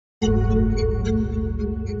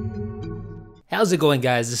How's it going,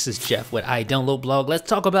 guys? This is Jeff with iDownloadBlog. Let's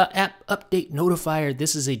talk about App Update Notifier.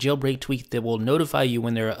 This is a jailbreak tweak that will notify you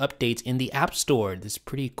when there are updates in the App Store. This is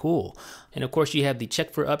pretty cool. And of course, you have the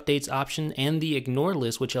check for updates option and the ignore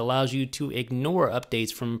list, which allows you to ignore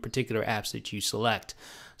updates from particular apps that you select.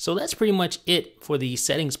 So that's pretty much it for the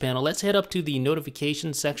settings panel. Let's head up to the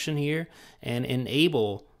notification section here and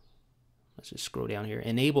enable, let's just scroll down here,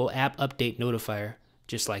 enable App Update Notifier.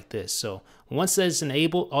 Just like this. So once that's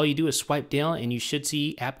enabled, all you do is swipe down and you should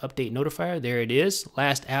see App Update Notifier. There it is.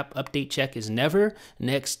 Last app update check is never.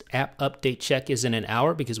 Next app update check is in an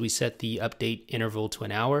hour because we set the update interval to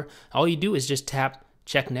an hour. All you do is just tap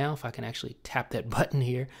check now. If I can actually tap that button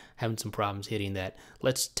here, having some problems hitting that.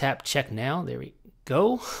 Let's tap check now. There we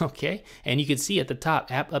go. Okay. And you can see at the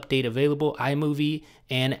top, app update available, iMovie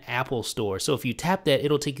and Apple Store. So if you tap that,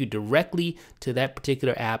 it'll take you directly to that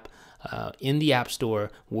particular app in the App Store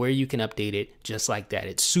where you can update it just like that.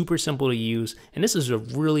 It's super simple to use, and this is a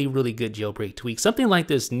really, really good jailbreak tweak. Something like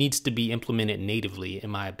this needs to be implemented natively, in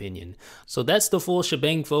my opinion. So that's the full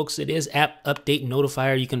shebang, folks. It is App Update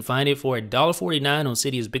Notifier. You can find it for $1.49 on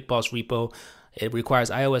Cydia's BigBoss repo. It requires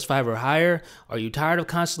iOS 5 or higher. Are you tired of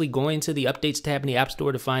constantly going to the Updates tab in the App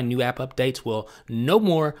Store to find new app updates? Well, no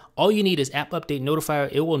more. All you need is App Update Notifier.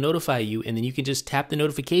 It will notify you, and then you can just tap the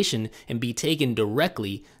notification and be taken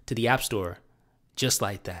directly to the App Store, just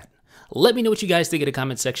like that. Let me know what you guys think in the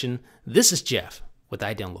comment section. This is Jeff with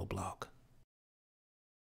iDownloadBlog.